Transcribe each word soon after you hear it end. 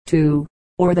to,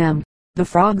 or them. The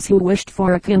frogs who wished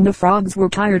for a king. The frogs were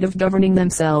tired of governing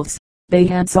themselves. They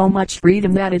had so much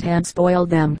freedom that it had spoiled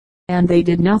them, and they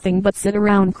did nothing but sit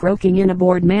around croaking in a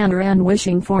bored manner and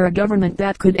wishing for a government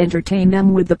that could entertain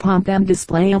them with the pomp and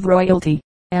display of royalty,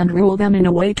 and rule them in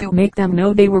a way to make them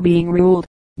know they were being ruled.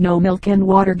 No milk and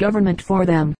water government for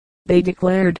them, they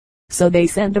declared. So they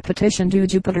sent a petition to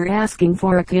Jupiter asking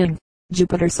for a king.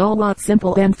 Jupiter saw what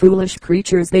simple and foolish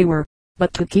creatures they were,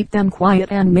 but to keep them quiet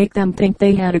and make them think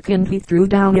they had a king, he threw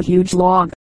down a huge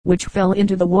log, which fell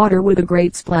into the water with a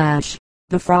great splash.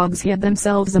 The frogs hid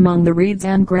themselves among the reeds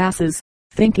and grasses,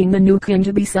 thinking the new king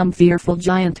to be some fearful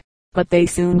giant, but they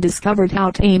soon discovered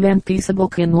how tame and peaceable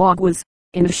King Log was.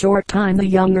 In a short time the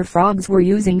younger frogs were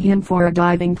using him for a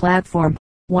diving platform,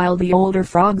 while the older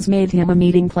frogs made him a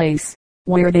meeting place,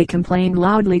 where they complained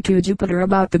loudly to Jupiter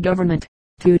about the government.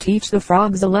 To teach the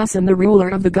frogs a lesson, the ruler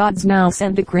of the gods now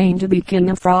sent a crane to be king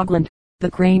of Frogland. The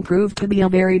crane proved to be a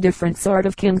very different sort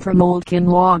of king from old King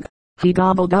Log. He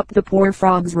gobbled up the poor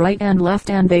frogs right and left,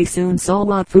 and they soon saw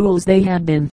what fools they had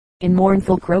been. In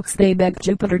mournful croaks they begged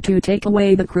Jupiter to take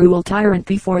away the cruel tyrant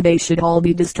before they should all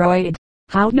be destroyed.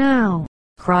 "How now?"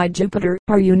 cried Jupiter.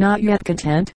 "Are you not yet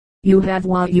content? You have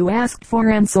what you asked for,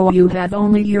 and so you have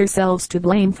only yourselves to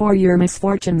blame for your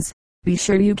misfortunes. Be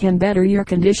sure you can better your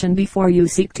condition before you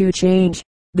seek to change.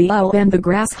 The owl and the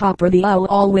grasshopper. The owl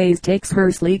always takes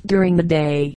her sleep during the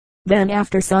day. Then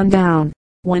after sundown,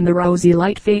 when the rosy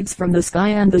light fades from the sky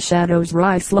and the shadows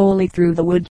rise slowly through the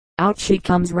wood, out she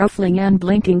comes ruffling and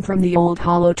blinking from the old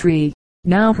hollow tree.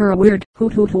 Now her weird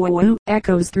hoo-hoo-hoo-hoo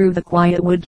echoes through the quiet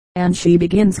wood, and she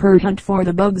begins her hunt for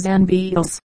the bugs and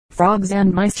beetles, frogs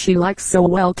and mice she likes so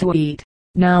well to eat."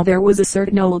 Now there was a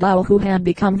certain old owl who had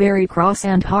become very cross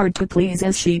and hard to please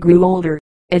as she grew older,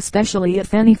 especially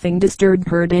if anything disturbed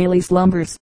her daily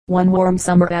slumbers. One warm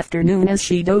summer afternoon, as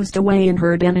she dozed away in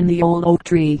her den in the old oak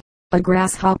tree, a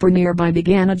grasshopper nearby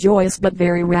began a joyous but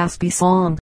very raspy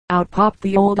song. Out popped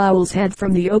the old owl's head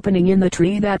from the opening in the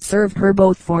tree that served her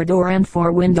both for door and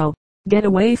for window. "Get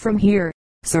away from here,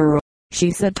 sir,"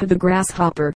 she said to the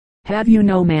grasshopper. "Have you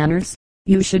no manners?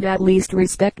 You should at least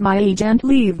respect my age and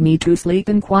leave me to sleep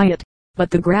in quiet." But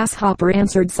the grasshopper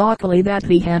answered sulkily that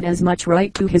he had as much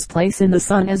right to his place in the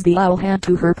sun as the owl had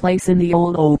to her place in the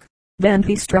old oak. Then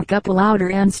he struck up a louder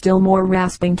and still more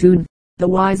rasping tune. The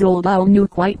wise old owl knew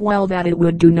quite well that it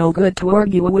would do no good to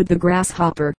argue with the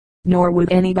grasshopper, nor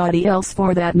with anybody else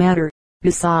for that matter.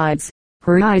 Besides,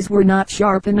 her eyes were not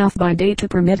sharp enough by day to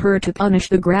permit her to punish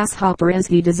the grasshopper as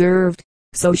he deserved.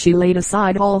 So she laid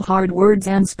aside all hard words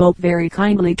and spoke very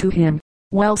kindly to him.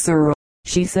 "Well, sir,"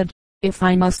 she said, "if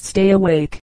I must stay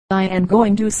awake, I am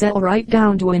going to settle right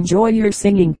down to enjoy your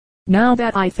singing. Now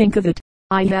that I think of it,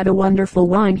 I had a wonderful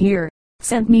wine here,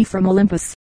 sent me from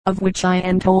Olympus, of which I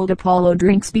am told Apollo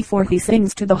drinks before he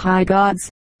sings to the high gods.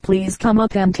 Please come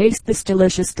up and taste this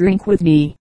delicious drink with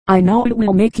me. I know it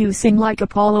will make you sing like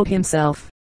Apollo himself."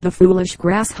 The foolish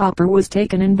grasshopper was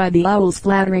taken in by the owl's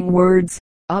flattering words.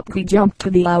 Up he jumped to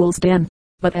the owl's den,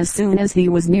 but as soon as he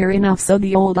was near enough so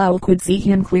the old owl could see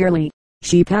him clearly,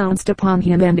 she pounced upon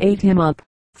him and ate him up.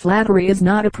 Flattery is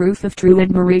not a proof of true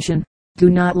admiration. Do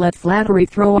not let flattery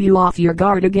throw you off your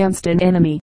guard against an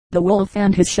enemy. The wolf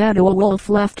and his shadow. A wolf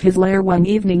left his lair one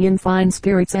evening in fine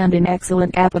spirits and in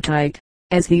excellent appetite.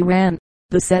 As he ran,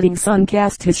 the setting sun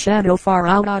cast his shadow far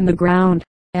out on the ground,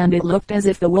 and it looked as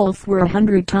if the wolf were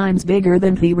 100 times bigger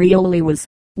than he really was.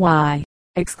 "Why,"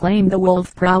 exclaimed the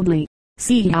wolf proudly,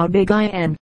 "see how big I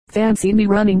am. Fancy me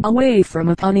running away from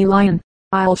a puny lion.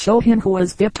 I'll show him who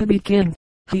is fit to be king."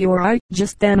 He or I.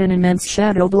 Just then an immense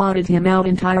shadow blotted him out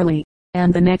entirely,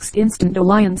 and the next instant a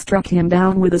lion struck him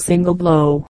down with a single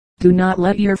blow. Do not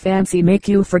let your fancy make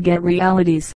you forget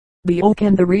realities. The oak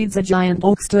and the reeds. A giant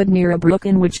oak stood near a brook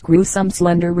in which grew some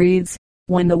slender reeds.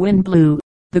 When the wind blew,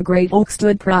 the great oak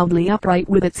stood proudly upright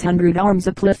with its 100 arms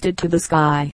uplifted to the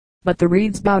sky. But the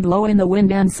reeds bowed low in the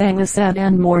wind and sang a sad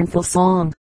and mournful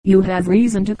song. "You have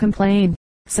reason to complain,"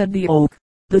 said the oak.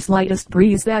 "The slightest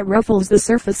breeze that ruffles the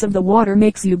surface of the water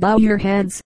makes you bow your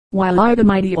heads, while I, the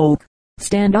mighty oak,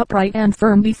 stand upright and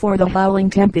firm before the howling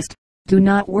tempest." "Do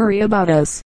not worry about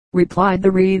us," replied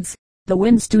the reeds. "The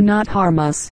winds do not harm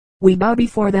us. We bow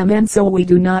before them and so we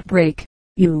do not break.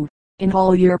 You, in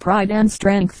all your pride and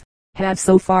strength, have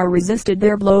so far resisted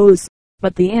their blows,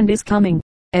 but the end is coming."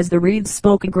 As the reeds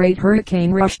spoke a great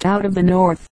hurricane rushed out of the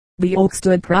north. The oak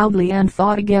stood proudly and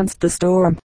fought against the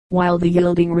storm, while the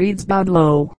yielding reeds bowed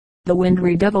low. The wind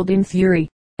redoubled in fury,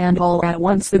 and all at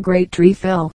once the great tree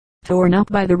fell, torn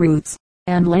up by the roots,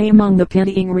 and lay among the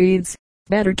pitying reeds.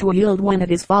 Better to yield when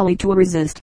it is folly to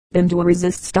resist, than to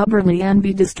resist stubbornly and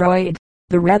be destroyed.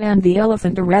 The rat and the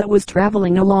elephant. A rat was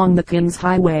traveling along the king's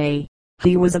highway.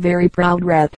 He was a very proud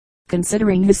rat,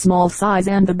 considering his small size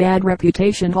and the bad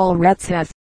reputation all rats have.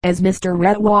 As Mr.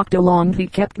 Rat walked along he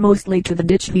kept mostly to the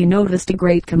ditch. He noticed a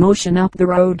great commotion up the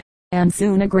road, and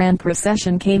soon a grand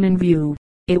procession came in view.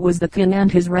 It was the king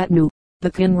and his retinue.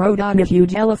 The king rode on a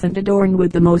huge elephant adorned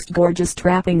with the most gorgeous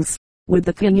trappings. With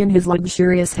the king in his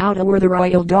luxurious howdah were the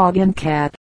royal dog and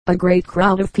cat. A great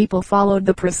crowd of people followed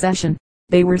the procession.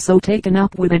 They were so taken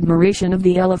up with admiration of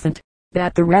the elephant,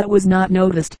 that the rat was not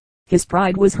noticed. His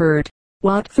pride was hurt.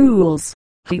 "What fools!"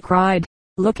 he cried.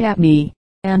 "Look at me,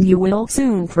 and you will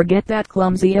soon forget that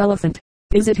clumsy elephant.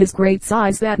 Is it his great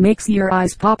size that makes your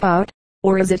eyes pop out,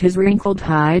 or is it his wrinkled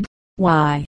hide?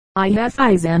 Why, I have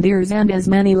eyes and ears and as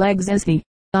many legs as he.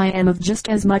 I am of just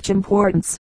as much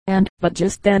importance." But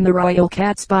just then the royal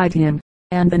cat spied him,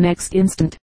 and the next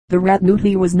instant, the rat knew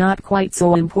he was not quite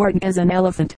so important as an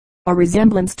elephant. A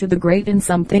resemblance to the great in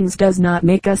some things does not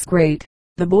make us great.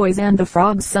 The boys and the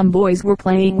frogs. Some boys were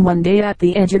playing one day at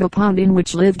the edge of a pond in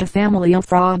which lived a family of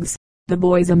frogs. The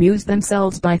boys amused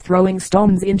themselves by throwing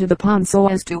stones into the pond so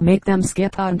as to make them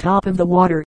skip on top of the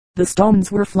water. The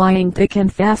stones were flying thick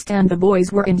and fast and the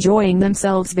boys were enjoying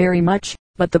themselves very much,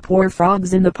 but the poor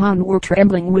frogs in the pond were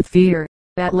trembling with fear.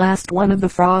 At last one of the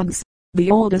frogs, the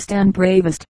oldest and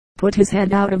bravest, put his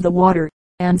head out of the water,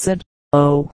 and said,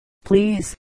 "Oh,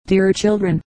 please, dear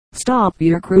children, stop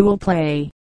your cruel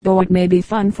play. Though it may be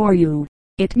fun for you,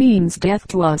 it means death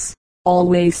to us.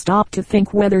 Always stop to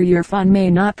think whether your fun may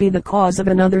not be the cause of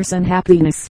another's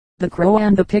unhappiness." The crow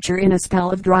and the pitcher. In a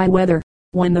spell of dry weather,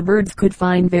 when the birds could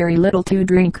find very little to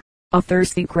drink, a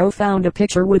thirsty crow found a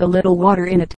pitcher with a little water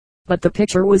in it. But the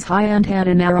pitcher was high and had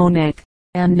a narrow neck,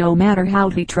 and no matter how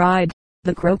he tried,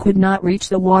 the crow could not reach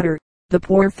the water. The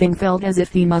poor thing felt as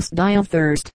if he must die of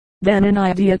thirst. Then an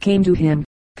idea came to him.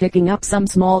 Picking up some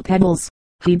small pebbles,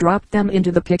 he dropped them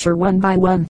into the pitcher one by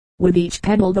one. With each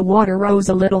pebble the water rose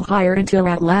a little higher until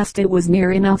at last it was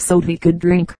near enough so he could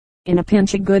drink. In a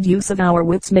pinch a good use of our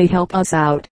wits may help us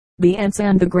out. The ants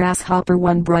and the grasshopper.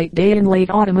 One bright day in late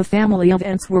autumn a family of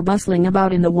ants were bustling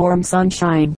about in the warm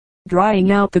sunshine,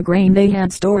 drying out the grain they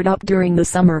had stored up during the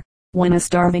summer, when a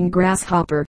starving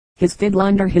grasshopper, his fiddle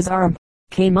under his arm,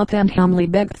 came up and humbly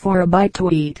begged for a bite to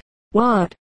eat.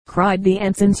 "What?" cried the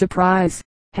ants in surprise.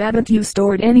 "Haven't you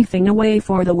stored anything away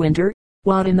for the winter?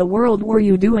 What in the world were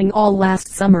you doing all last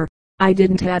summer?" "I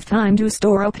didn't have time to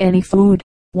store up any food,"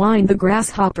 whined the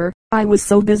grasshopper. "I was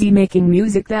so busy making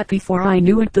music that before I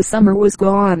knew it the summer was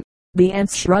gone." The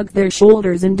ants shrugged their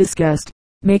shoulders in disgust.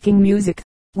 "Making music,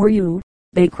 were you?"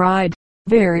 they cried.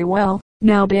 "Very well,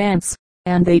 now dance."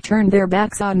 And they turned their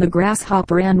backs on the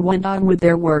grasshopper and went on with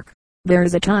their work.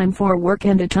 There's a time for work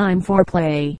and a time for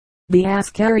play. The ass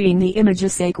carrying the image, a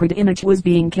sacred image, was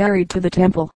being carried to the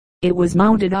temple. It was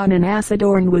mounted on an ass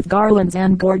adorned with garlands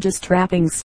and gorgeous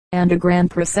trappings, and a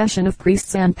grand procession of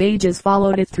priests and pages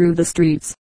followed it through the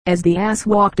streets. As the ass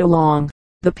walked along,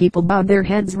 the people bowed their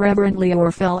heads reverently or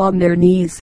fell on their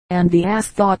knees, and the ass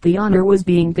thought the honor was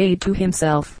being paid to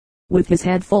himself. With his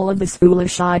head full of this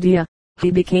foolish idea,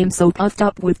 he became so puffed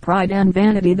up with pride and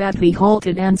vanity that he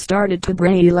halted and started to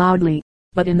bray loudly.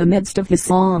 But in the midst of his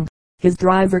song, his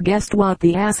driver guessed what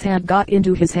the ass had got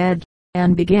into his head,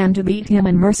 and began to beat him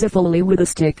unmercifully with a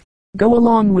stick. "Go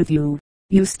along with you,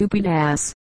 you stupid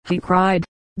ass," he cried.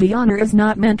 "The honor is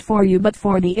not meant for you but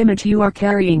for the image you are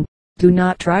carrying. Do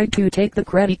not try to take the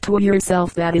credit to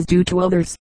yourself that is due to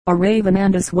others." A raven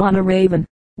and a swan. A raven,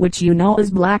 which you know is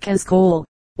black as coal,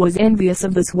 was envious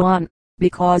of the swan,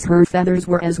 because her feathers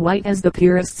were as white as the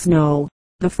purest snow.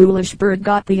 The foolish bird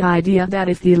got the idea that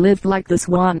if he lived like the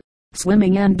swan,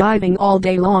 swimming and diving all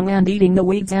day long and eating the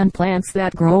weeds and plants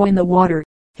that grow in the water,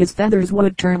 his feathers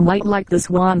would turn white like the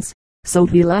swan's. So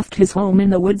he left his home in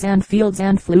the woods and fields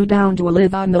and flew down to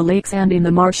live on the lakes and in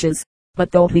the marshes.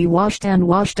 But though he washed and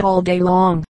washed all day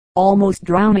long, almost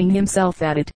drowning himself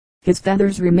at it, his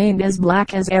feathers remained as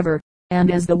black as ever, and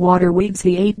as the water weeds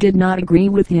he ate did not agree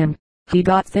with him, he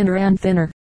got thinner and thinner,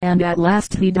 and at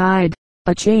last he died.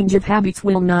 A change of habits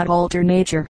will not alter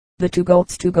nature. The two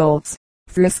goats,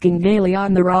 frisking gaily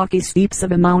on the rocky steeps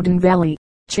of a mountain valley,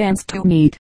 chanced to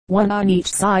meet, one on each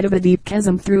side of a deep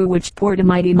chasm through which poured a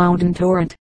mighty mountain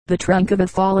torrent. The trunk of a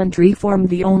fallen tree formed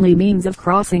the only means of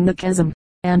crossing the chasm,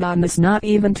 and on this not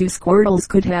even two squirrels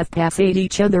could have passed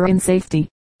each other in safety.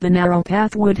 The narrow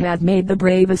path would have made the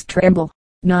bravest tremble.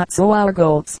 Not so our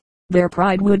goats. Their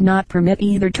pride would not permit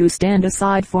either to stand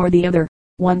aside for the other.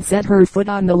 One set her foot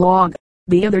on the log,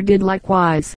 the other did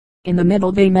likewise. In the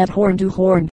middle they met horn to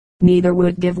horn. Neither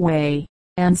would give way,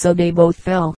 and so they both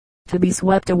fell, to be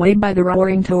swept away by the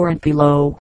roaring torrent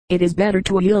below. It is better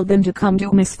to yield than to come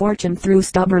to misfortune through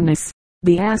stubbornness.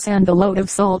 The ass and the load of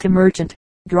salt. A merchant,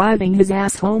 driving his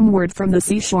ass homeward from the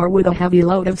seashore with a heavy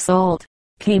load of salt,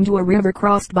 came to a river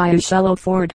crossed by a shallow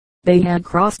ford. They had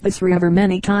crossed this river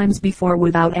many times before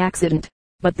without accident,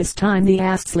 but this time the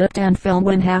ass slipped and fell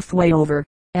when halfway over,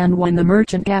 and when the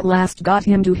merchant at last got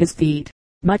him to his feet,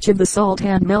 much of the salt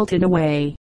had melted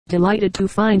away. Delighted to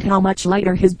find how much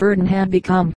lighter his burden had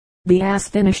become, the ass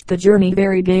finished the journey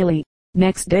very gaily.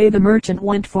 Next day the merchant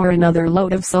went for another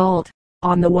load of salt.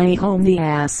 On the way home the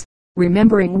ass,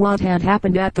 remembering what had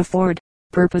happened at the ford,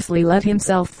 purposely let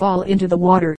himself fall into the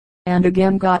water, and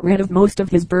again got rid of most of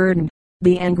his burden.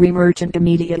 The angry merchant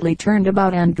immediately turned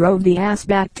about and drove the ass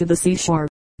back to the seashore,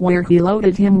 where he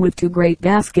loaded him with 2 great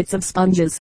baskets of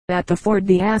sponges. At the ford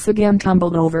the ass again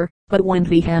tumbled over, but when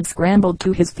he had scrambled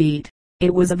to his feet,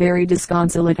 it was a very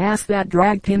disconsolate ass that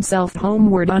dragged himself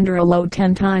homeward under a load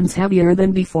 10 times heavier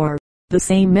than before. The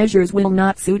same measures will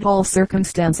not suit all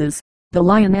circumstances. The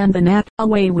lion and the gnat.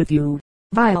 Away with you,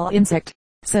 vile insect,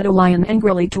 said a lion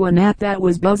angrily to a gnat that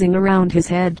was buzzing around his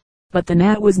head. But the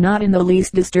gnat was not in the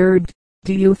least disturbed.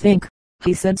 Do you think,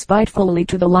 he said spitefully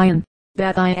to the lion,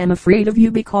 that I am afraid of you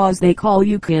because they call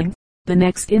you king? The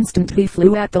next instant he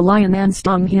flew at the lion and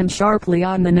stung him sharply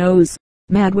on the nose.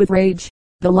 Mad with rage,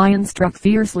 the lion struck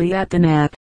fiercely at the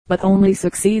gnat, but only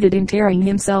succeeded in tearing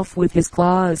himself with his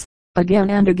claws. Again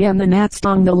and again the gnat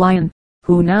stung the lion,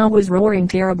 who now was roaring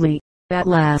terribly. At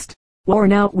last,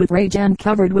 worn out with rage and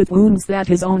covered with wounds that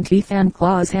his own teeth and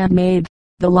claws had made,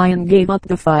 the lion gave up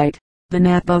the fight. The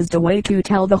gnat buzzed away to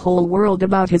tell the whole world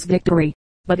about his victory,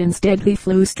 but instead he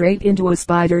flew straight into a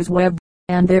spider's web,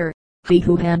 and there, he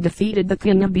who had defeated the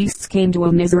king of beasts came to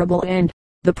a miserable end.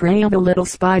 The prey of a little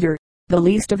spider, the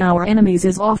least of our enemies,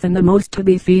 is often the most to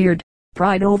be feared.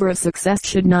 Pride over a success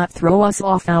should not throw us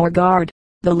off our guard.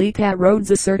 The leap at Rhodes.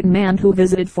 A certain man who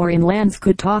visited foreign lands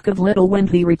could talk of little when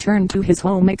he returned to his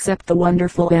home except the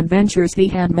wonderful adventures he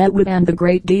had met with and the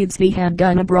great deeds he had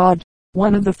done abroad.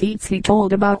 One of the feats he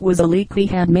told about was a leap he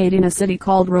had made in a city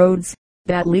called Rhodes.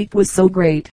 That leap was so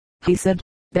great, he said,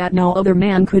 that no other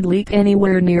man could leap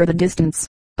anywhere near the distance.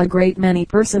 A great many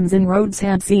persons in Rhodes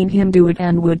had seen him do it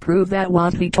and would prove that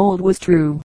what he told was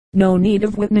true. No need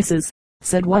of witnesses,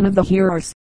 said one of the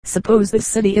hearers. Suppose this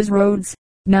city is Rhodes.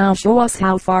 Now show us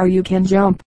how far you can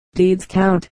jump. Deeds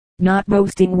count, not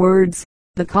boasting words.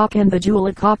 The cock and the jewel.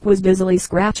 A cock was busily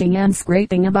scratching and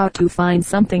scraping about to find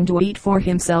something to eat for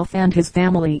himself and his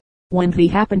family, when he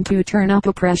happened to turn up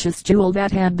a precious jewel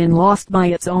that had been lost by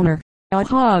its owner.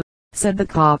 Aha, said the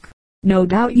cock, no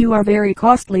doubt you are very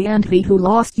costly, and he who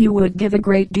lost you would give a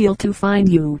great deal to find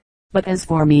you. But as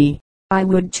for me, I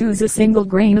would choose a single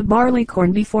grain of barley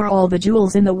corn before all the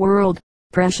jewels in the world.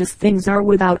 Precious things are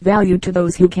without value to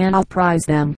those who cannot prize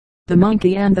them. The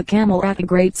monkey and the camel. At a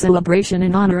great celebration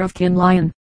in honor of King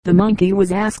Lion, the monkey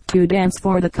was asked to dance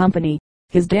for the company.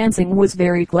 His dancing was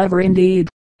very clever indeed,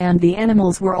 and the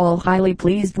animals were all highly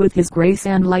pleased with his grace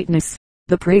and lightness.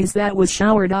 The praise that was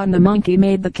showered on the monkey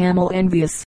made the camel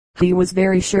envious. He was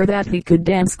very sure that he could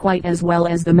dance quite as well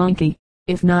as the monkey,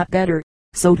 if not better.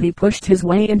 So he pushed his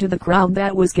way into the crowd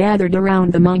that was gathered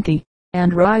around the monkey,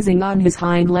 and rising on his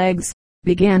hind legs,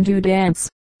 began to dance.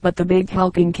 But the big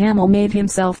hulking camel made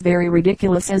himself very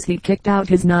ridiculous as he kicked out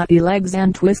his knotty legs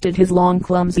and twisted his long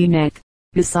clumsy neck.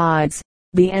 Besides,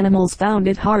 the animals found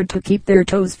it hard to keep their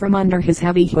toes from under his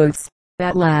heavy hoofs.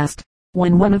 At last,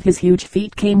 when one of his huge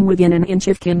feet came within an inch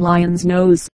of King Lion's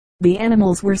nose, the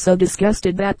animals were so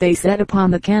disgusted that they set upon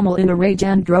the camel in a rage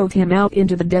and drove him out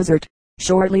into the desert.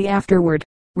 Shortly afterward,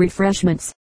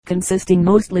 refreshments, consisting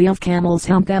mostly of camel's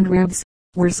hump and ribs,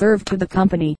 were served to the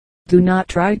company. Do not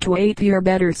try to ape your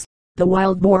betters. The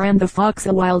wild boar and the fox.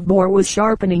 A wild boar was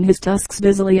sharpening his tusks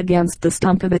busily against the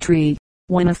stump of a tree,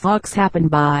 when a fox happened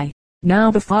by.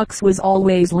 Now the fox was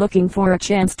always looking for a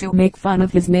chance to make fun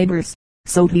of his neighbors,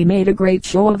 so he made a great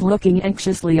show of looking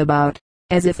anxiously about,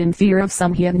 as if in fear of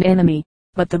some hidden enemy.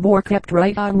 But the boar kept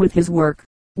right on with his work.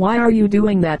 Why are you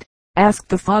doing that? Asked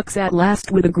the fox at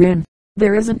last with a grin.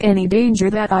 There isn't any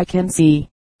danger that I can see.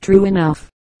 True enough,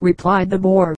 replied the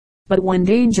boar. But when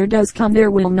danger does come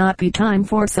there will not be time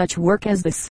for such work as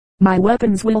this. My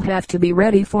weapons will have to be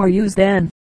ready for use then,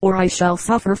 or I shall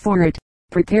suffer for it.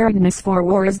 Preparedness for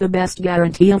war is the best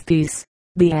guarantee of peace.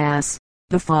 The ass,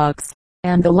 the fox,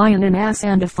 and the lion. An ass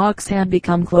and a fox had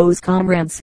become close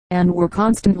comrades, and were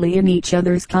constantly in each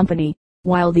other's company.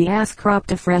 While the ass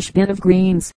cropped a fresh bit of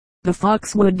greens, the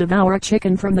fox would devour a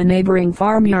chicken from the neighboring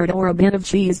farmyard or a bit of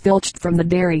cheese filched from the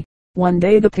dairy. One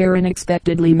day the pair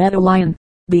unexpectedly met a lion.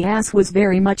 The ass was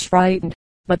very much frightened,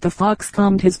 but the fox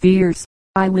calmed his fears.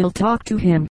 I will talk to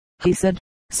him, he said.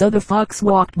 So the fox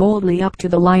walked boldly up to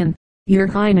the lion. "Your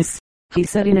Highness," he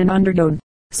said in an undertone,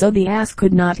 so the ass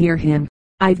could not hear him,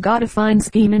 "I've got a fine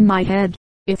scheme in my head.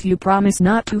 If you promise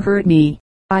not to hurt me,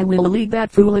 I will lead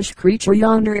that foolish creature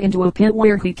yonder into a pit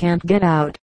where he can't get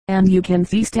out, and you can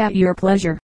feast at your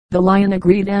pleasure." The lion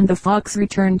agreed, and the fox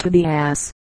returned to the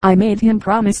ass. "I made him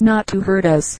promise not to hurt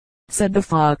us," said the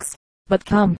fox. "But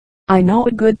come, I know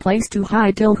a good place to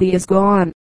hide till he is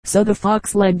gone." So the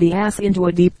fox led the ass into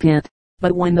a deep pit.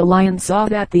 But when the lion saw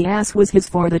that the ass was his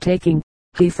for the taking,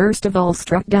 he first of all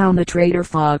struck down the traitor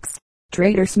fox.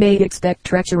 Traitors may expect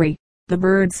treachery. The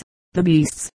birds, the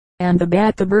beasts, and the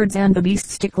birds and the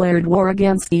beasts declared war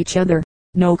against each other.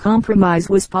 No compromise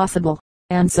was possible,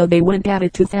 and so they went at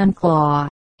it tooth and claw.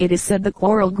 It is said the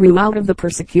quarrel grew out of the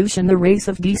persecution the race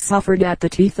of geese suffered at the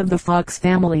teeth of the fox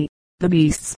family. The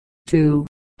beasts, too,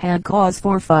 had cause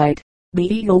for fight. The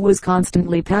eagle was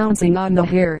constantly pouncing on the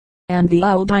hare, and the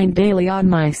owl dined daily on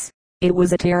mice. It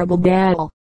was a terrible battle.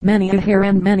 Many a hare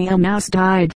and many a mouse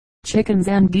died. Chickens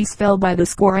and geese fell by the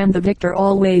score, and the victor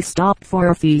always stopped for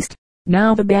a feast.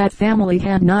 Now the bat family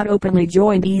had not openly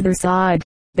joined either side.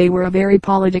 They were a very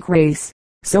politic race.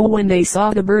 So when they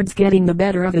saw the birds getting the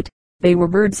better of it, they were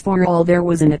birds for all there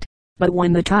was in it. But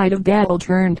when the tide of battle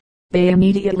turned, they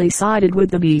immediately sided with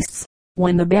the beasts.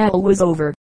 When the battle was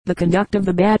over, the conduct of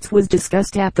the bats was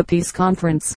discussed at the peace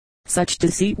conference. Such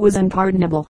deceit was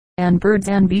unpardonable, and birds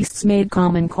and beasts made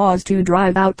common cause to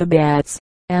drive out the bats.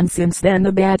 And since then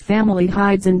the bat family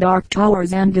hides in dark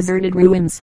towers and deserted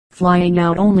ruins, flying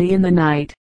out only in the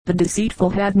night. The deceitful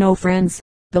had no friends.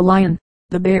 The lion,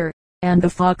 the bear, and the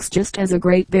fox. Just as a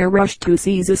great bear rushed to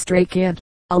seize a stray kid,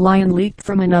 a lion leaped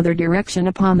from another direction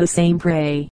upon the same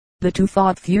prey. The two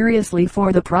fought furiously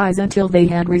for the prize until they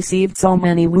had received so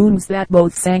many wounds that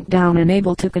both sank down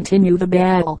unable to continue the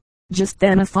battle. Just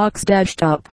then a fox dashed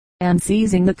up, and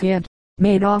seizing the kid,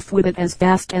 made off with it as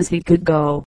fast as he could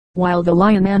go, while the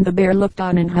lion and the bear looked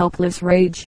on in helpless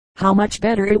rage. How much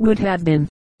better it would have been,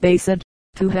 they said,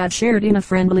 to have shared in a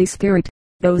friendly spirit.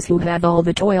 Those who had all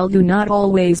the toil do not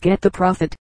always get the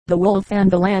profit. The wolf and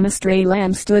the lamb. A stray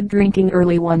lamb stood drinking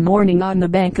early one morning on the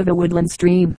bank of a woodland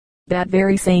stream. That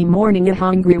very same morning a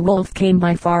hungry wolf came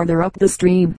by farther up the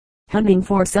stream, hunting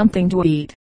for something to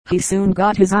eat. He soon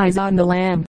got his eyes on the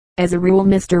lamb. As a rule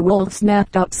Mr. Wolf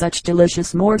snapped up such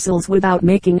delicious morsels without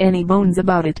making any bones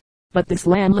about it. But this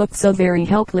lamb looked so very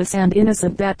helpless and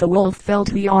innocent that the wolf felt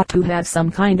he ought to have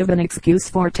some kind of an excuse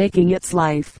for taking its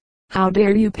life. "How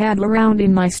dare you paddle around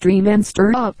in my stream and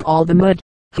stir up all the mud?"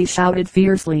 he shouted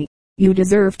fiercely. "You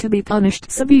deserve to be punished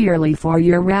severely for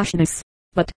your rashness."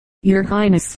 "But, your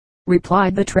Highness,"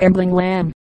 replied the trembling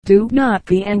lamb, "do not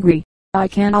be angry. I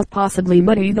cannot possibly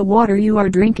muddy the water you are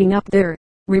drinking up there.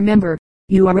 Remember,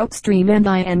 you are upstream and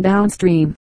I am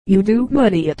downstream." "You do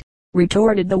muddy it,"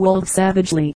 retorted the wolf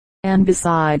savagely. "And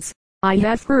besides, I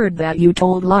have heard that you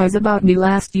told lies about me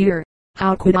last year."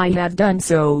 "How could I have done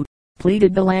so?"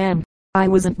 pleaded the lamb. "I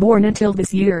wasn't born until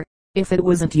this year. If it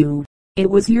wasn't you, it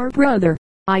was your brother."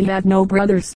 "I had no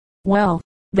brothers." "Well,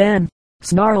 then,"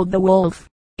 snarled the wolf,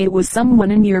 "it was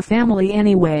someone in your family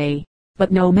anyway.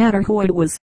 But no matter who it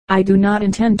was, I do not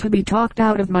intend to be talked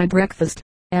out of my breakfast."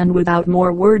 And without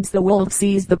more words the wolf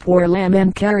seized the poor lamb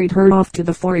and carried her off to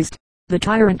the forest. The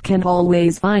tyrant can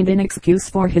always find an excuse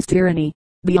for his tyranny.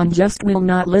 The unjust will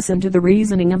not listen to the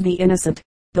reasoning of the innocent.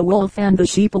 The wolf and the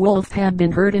sheep. A wolf had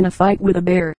been hurt in a fight with a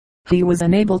bear. He was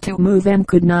unable to move and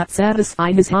could not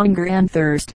satisfy his hunger and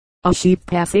thirst. A sheep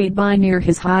passed by near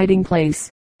his hiding place,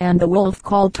 and the wolf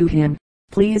called to him,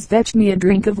 "Please fetch me a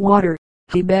drink of water,"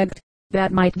 he begged.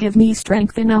 "That might give me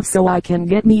strength enough so I can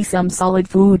get me some solid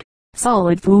food."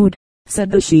 "Solid food,"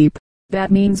 said the sheep.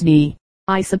 "That means me,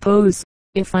 I suppose.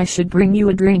 If I should bring you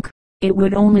a drink, it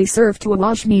would only serve to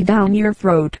wash me down your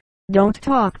throat. Don't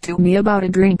talk to me about a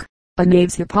drink." A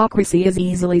knave's hypocrisy is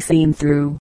easily seen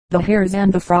through. The hares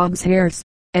and the frogs' hairs,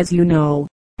 as you know,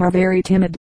 are very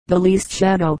timid. The least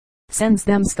shadow sends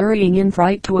them scurrying in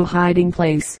fright to a hiding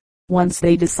place. Once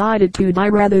they decided to die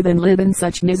rather than live in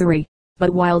such misery.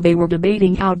 But while they were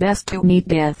debating how best to meet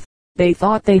death, they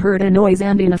thought they heard a noise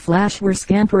and in a flash were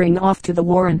scampering off to the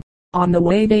warren. On the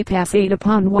way they passed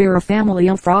upon where a family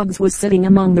of frogs was sitting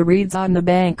among the reeds on the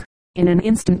bank. In an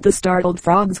instant the startled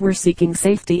frogs were seeking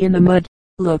safety in the mud.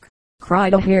 "Look,"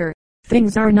 cried a hare,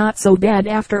 "things are not so bad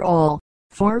after all,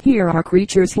 for here are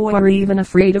creatures who are even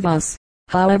afraid of us.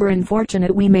 However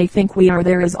unfortunate we may think we are,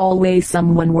 there is always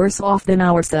someone worse off than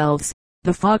ourselves."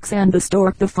 The fox and the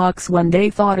stork. The fox one day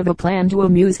thought of a plan to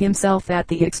amuse himself at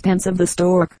the expense of the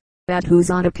stork, at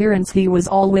whose odd appearance he was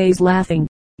always laughing.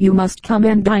 "You must come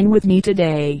and dine with me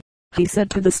today," he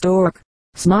said to the stork.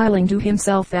 smiling to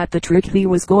himself at the trick he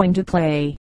was going to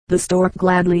play. The stork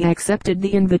gladly accepted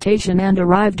the invitation and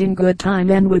arrived in good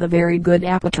time and with a very good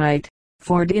appetite.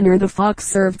 For dinner the fox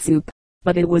served soup,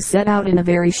 but it was set out in a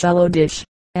very shallow dish,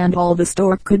 and all the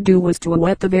stork could do was to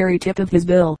wet the very tip of his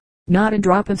bill. Not a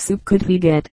drop of soup could he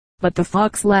get, but the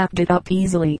fox lapped it up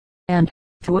easily, and,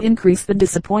 to increase the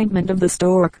disappointment of the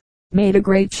stork, made a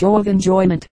great show of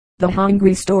enjoyment. The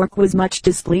hungry stork was much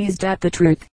displeased at the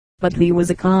trick, but he was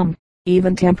a calm,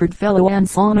 even-tempered fellow and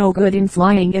saw no good in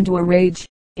flying into a rage.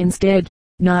 Instead,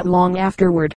 not long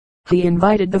afterward, he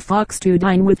invited the fox to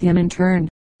dine with him in turn.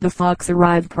 The fox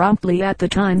arrived promptly at the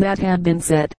time that had been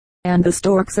set, and the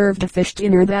stork served a fish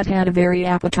dinner that had a very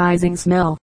appetizing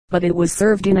smell, but it was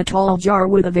served in a tall jar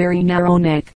with a very narrow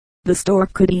neck. The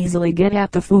stork could easily get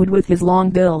at the food with his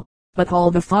long bill, but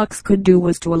all the fox could do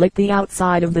was to lick the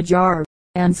outside of the jar,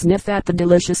 and sniff at the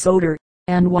delicious odor.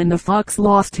 And when the fox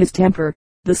lost his temper,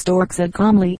 the stork said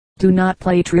calmly, "Do not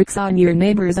play tricks on your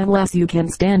neighbors unless you can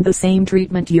stand the same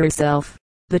treatment yourself."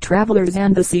 The travelers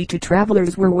and the sea-to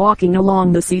travelers were walking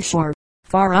along the seashore.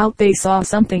 Far out they saw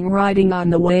something riding on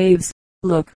the waves.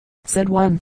 "Look," said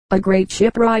one, "a great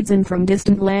ship rides in from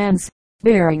distant lands,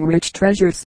 bearing rich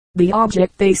treasures." The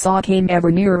object they saw came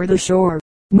ever nearer the shore.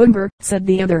 "Mumber," said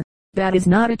the other, "that is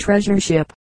not a treasure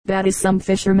ship. That is some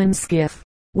fisherman's skiff,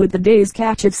 with the day's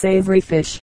catch of savory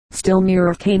fish." Still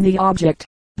nearer came the object.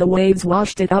 The waves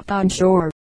washed it up on shore.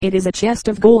 "It is a chest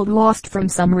of gold lost from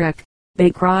some wreck,"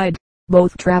 they cried.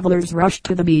 Both travelers rushed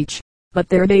to the beach, but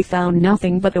there they found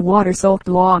nothing but a water-soaked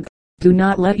log. Do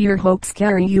not let your hopes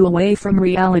carry you away from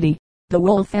reality. The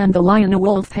wolf and the lion. A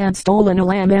wolf had stolen a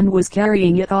lamb and was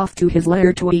carrying it off to his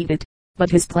lair to eat it,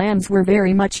 but his plans were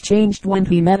very much changed when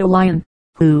he met a lion,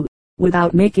 who,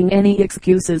 without making any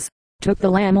excuses, took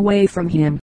the lamb away from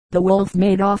him. The wolf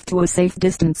made off to a safe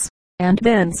distance, and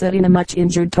then said in a much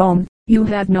injured tone, "You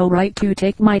had no right to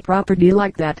take my property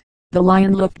like that." The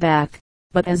lion looked back,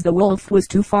 but as the wolf was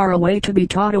too far away to be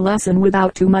taught a lesson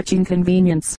without too much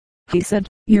inconvenience, he said,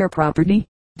 "Your property?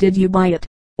 Did you buy it,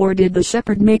 or did the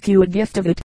shepherd make you a gift of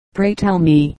it? Pray tell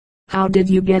me, how did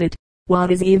you get it?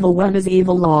 What is evil won is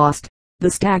evil lost."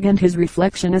 The stag and his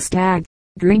reflection. A stag,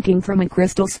 drinking from a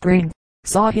crystal spring,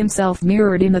 saw himself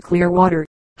mirrored in the clear water.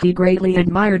 He greatly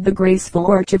admired the graceful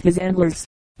arch of his antlers,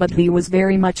 but he was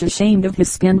very much ashamed of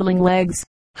his spindling legs.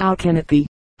 "How can it be,"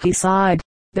 he sighed,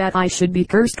 "that I should be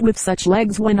cursed with such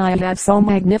legs when I have so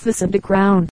magnificent a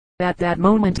crown?" At that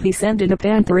moment he scented a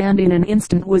panther and in an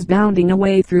instant was bounding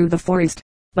away through the forest.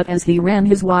 But as he ran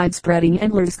his wide-spreading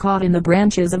antlers caught in the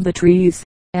branches of the trees,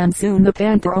 and soon the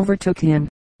panther overtook him.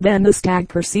 Then the stag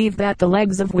perceived that the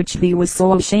legs of which he was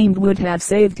so ashamed would have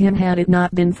saved him had it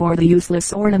not been for the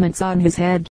useless ornaments on his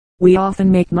head. We often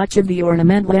make much of the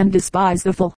ornamental and despise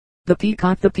the full. The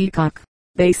peacock,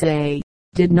 they say,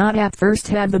 did not at first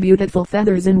have the beautiful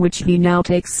feathers in which he now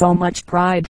takes so much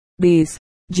pride. These,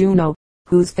 Juno,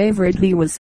 whose favorite he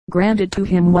was, granted to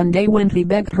him one day when he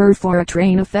begged her for a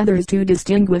train of feathers to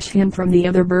distinguish him from the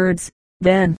other birds.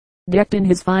 Then, decked in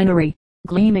his finery,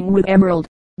 gleaming with emerald,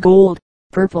 gold,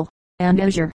 purple, and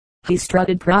azure, he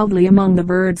strutted proudly among the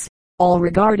birds. All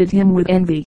regarded him with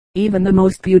envy. Even the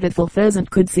most beautiful pheasant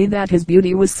could see that his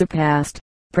beauty was surpassed.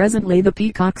 Presently the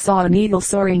peacock saw an eagle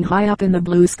soaring high up in the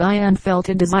blue sky and felt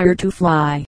a desire to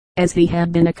fly, as he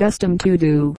had been accustomed to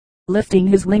do. Lifting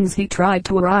his wings he tried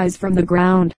to arise from the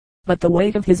ground, but the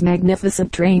weight of his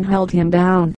magnificent train held him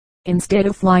down. Instead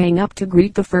of flying up to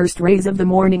greet the first rays of the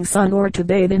morning sun or to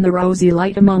bathe in the rosy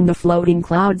light among the floating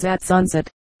clouds at sunset,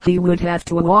 he would have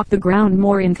to walk the ground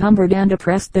more encumbered and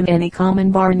oppressed than any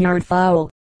common barnyard fowl.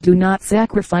 Do not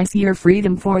sacrifice your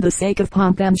freedom for the sake of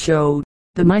pomp and show.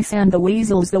 The mice and the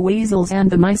weasels and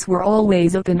the mice were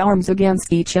always up in arms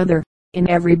against each other. In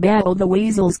every battle the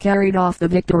weasels carried off the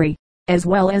victory, as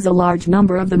well as a large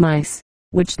number of the mice,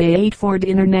 which they ate for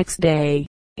dinner next day.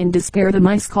 In despair the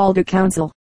mice called a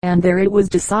council, and there it was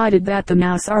decided that the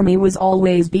mouse army was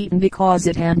always beaten because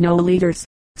it had no leaders.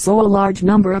 So a large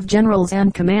number of generals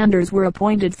and commanders were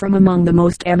appointed from among the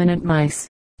most eminent mice,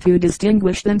 to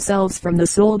distinguish themselves from the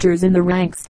soldiers in the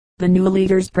ranks. The new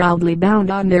leaders proudly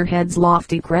bound on their heads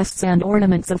lofty crests and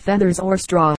ornaments of feathers or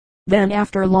straw. Then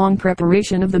after long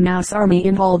preparation of the mouse army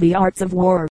in all the arts of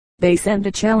war, they sent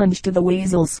a challenge to the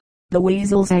weasels. The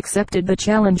weasels accepted the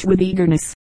challenge with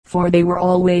eagerness, for they were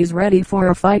always ready for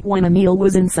a fight when a meal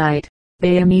was in sight.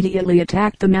 They immediately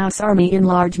attacked the mouse army in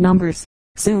large numbers.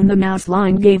 Soon the mouse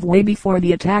line gave way before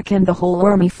the attack and the whole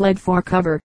army fled for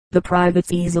cover. The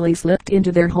privates easily slipped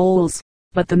into their holes,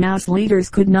 but the mouse leaders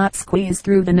could not squeeze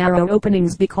through the narrow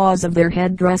openings because of their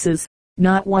head dresses.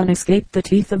 Not one escaped the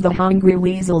teeth of the hungry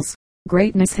weasels.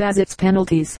 Greatness has its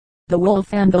penalties. The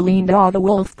wolf and the lean dog. A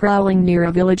wolf prowling near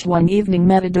a village one evening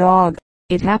met a dog.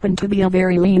 It happened to be a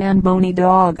very lean and bony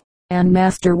dog, and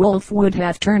Master Wolf would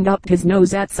have turned up his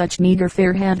nose at such meager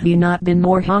fare had he not been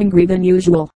more hungry than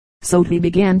usual. So he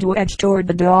began to edge toward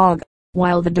the dog,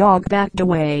 while the dog backed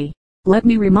away. "Let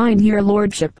me remind your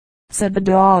lordship," said the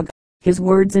dog, his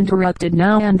words interrupted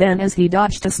now and then as he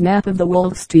dodged a snap of the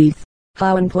wolf's teeth,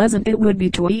 "how unpleasant it would be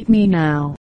to eat me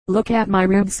now. Look at my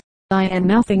ribs. I am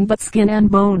nothing but skin and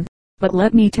bone. But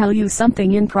let me tell you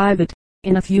something in private.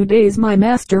 In a few days my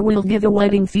master will give a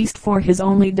wedding feast for his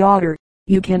only daughter.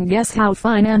 You can guess how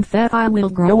fine and fat I will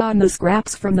grow on the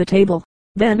scraps from the table.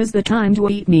 Then is the time to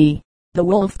eat me." The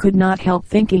wolf could not help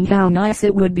thinking how nice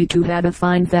it would be to have a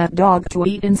fine fat dog to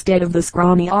eat instead of the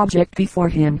scrawny object before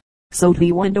him. So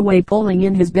he went away pulling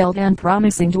in his belt and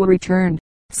promising to return.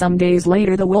 Some days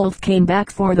later the wolf came back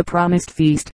for the promised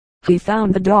feast. He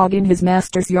found the dog in his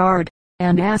master's yard,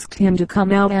 and asked him to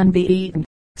come out and be eaten.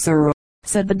 "Sir,"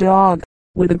 said the dog,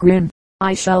 with a grin,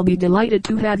 "I shall be delighted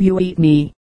to have you eat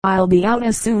me. I'll be out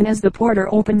as soon as the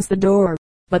porter opens the door."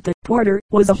 But the porter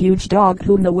was a huge dog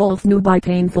whom the wolf knew by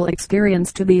painful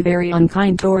experience to be very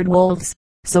unkind toward wolves.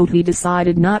 So he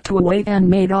decided not to wait and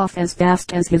made off as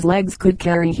fast as his legs could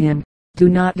carry him. Do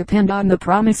not depend on the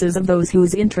promises of those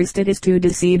whose interest it is to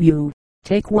deceive you.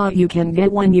 Take what you can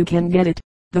get when you can get it.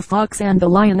 The fox and the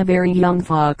lion. A very young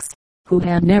fox, who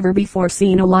had never before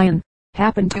seen a lion,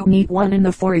 happened to meet one in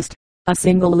the forest. A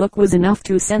single look was enough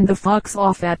to send the fox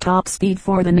off at top speed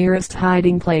for the nearest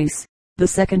hiding place. The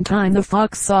second time the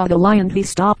fox saw the lion he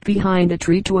stopped behind a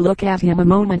tree to look at him a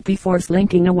moment before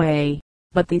slinking away.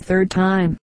 But the third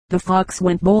time, the fox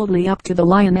went boldly up to the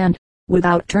lion and,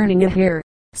 without turning a hair,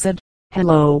 said,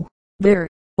 "Hello, there,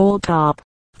 old top."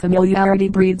 Familiarity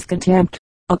breeds contempt.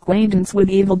 Acquaintance with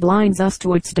evil blinds us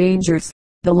to its dangers.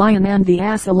 The lion and the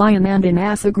ass. A lion and an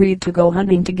ass agreed to go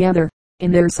hunting together.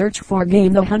 In their search for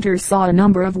game the hunters saw a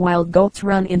number of wild goats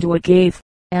run into a cave,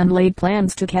 and laid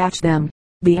plans to catch them.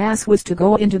 The ass was to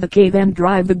go into the cave and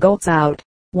drive the goats out,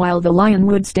 while the lion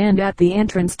would stand at the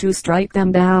entrance to strike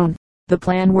them down. The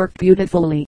plan worked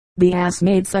beautifully. The ass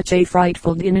made such a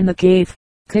frightful din in the cave,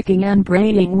 kicking and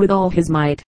braying with all his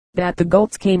might, that the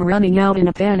goats came running out in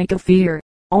a panic of fear,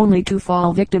 only to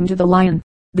fall victim to the lion.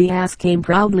 The ass came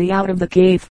proudly out of the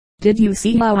cave. "Did you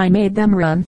see how I made them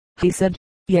run?" he said.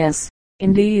 "Yes,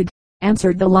 indeed,"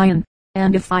 answered the lion,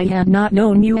 "and if I had not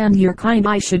known you and your kind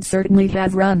I should certainly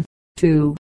have run,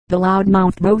 too." The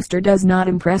loudmouth boaster does not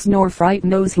impress nor frighten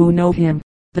those who know him.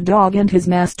 The dog and his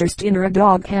master's dinner. A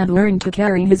dog had learned to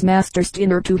carry his master's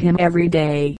dinner to him every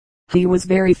day. He was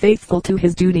very faithful to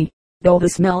his duty, though the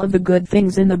smell of the good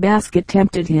things in the basket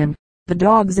tempted him. The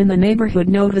dogs in the neighborhood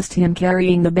noticed him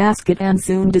carrying the basket and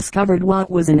soon discovered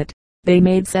what was in it. They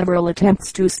made several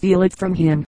attempts to steal it from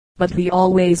him, but he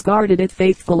always guarded it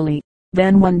faithfully.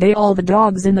 Then one day all the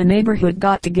dogs in the neighborhood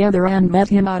got together and met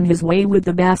him on his way with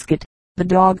the basket. The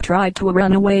dog tried to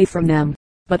run away from them,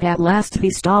 but at last he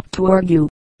stopped to argue.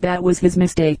 That was his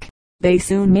mistake. They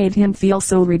soon made him feel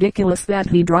so ridiculous that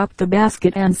he dropped the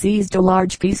basket and seized a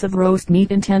large piece of roast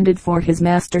meat intended for his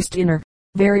master's dinner.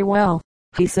 "Very well,"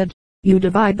 he said, "you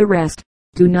divide the rest.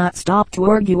 Do not stop to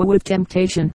argue with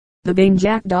temptation." The vain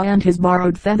jackdaw and his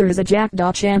borrowed feathers. A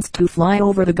jackdaw chanced to fly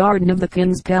over the garden of the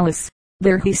king's palace.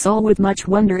 There he saw with much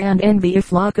wonder and envy a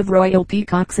flock of royal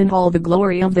peacocks in all the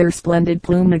glory of their splendid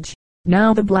plumage.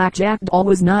 Now the black jackdaw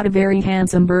was not a very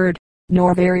handsome bird,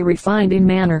 nor very refined in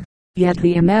manner, yet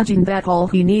he imagined that all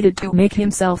he needed to make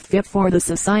himself fit for the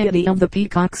society of the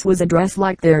peacocks was a dress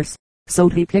like theirs. So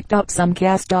he picked up some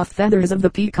cast-off feathers of the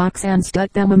peacocks and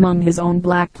stuck them among his own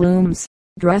black plumes.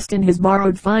 Dressed in his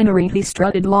borrowed finery he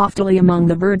strutted loftily among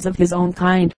the birds of his own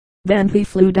kind. Then he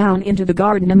flew down into the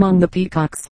garden among the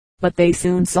peacocks, but they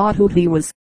soon saw who he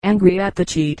was. Angry at the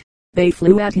cheat, they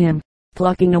flew at him,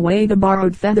 plucking away the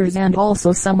borrowed feathers and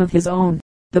also some of his own.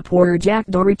 The poor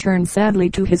jackdaw returned sadly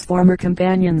to his former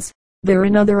companions. There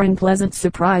another unpleasant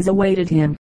surprise awaited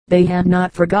him. They had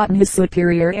not forgotten his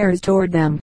superior airs toward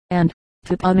them, and,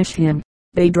 to punish him,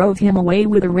 they drove him away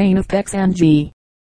with a rain of pecks and